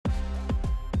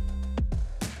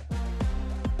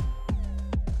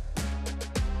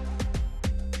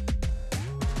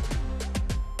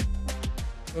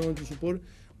I want to support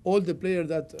all the players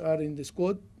that are in the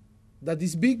squad. That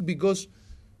is big because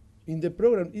in the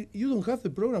program, you don't have the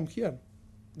program here.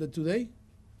 That today,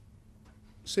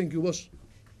 thank you, boss.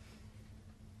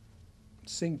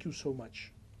 Thank you so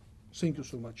much. Thank you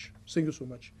so much. Thank you so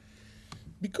much.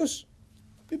 Because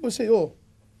people say, oh,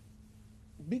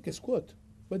 big squad.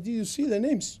 But do you see the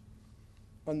names?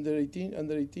 Under 18,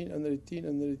 under 18, under 18,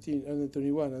 under 18, under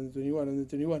 21, under 21, under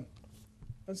 21.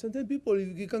 And sometimes people,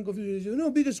 you can confuse you. No,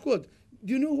 big squad.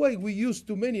 Do you know why we use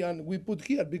too many and we put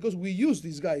here? Because we use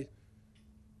this guy.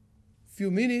 Few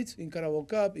minutes in Carabao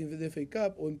Cup, in the FA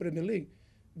Cup, or in Premier League.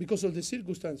 Because of the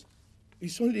circumstance.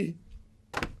 It's only...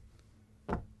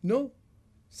 No?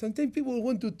 Sometimes people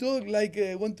want to talk like,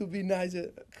 want to be nice.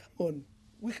 Come on.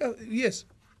 We have, yes,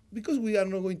 because we are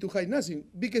not going to hide nothing.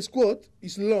 Big squad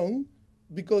is long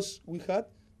because we had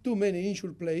too many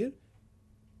injured players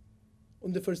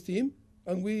on the first team,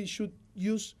 and we should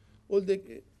use all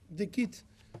the kit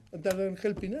that are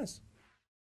helping us.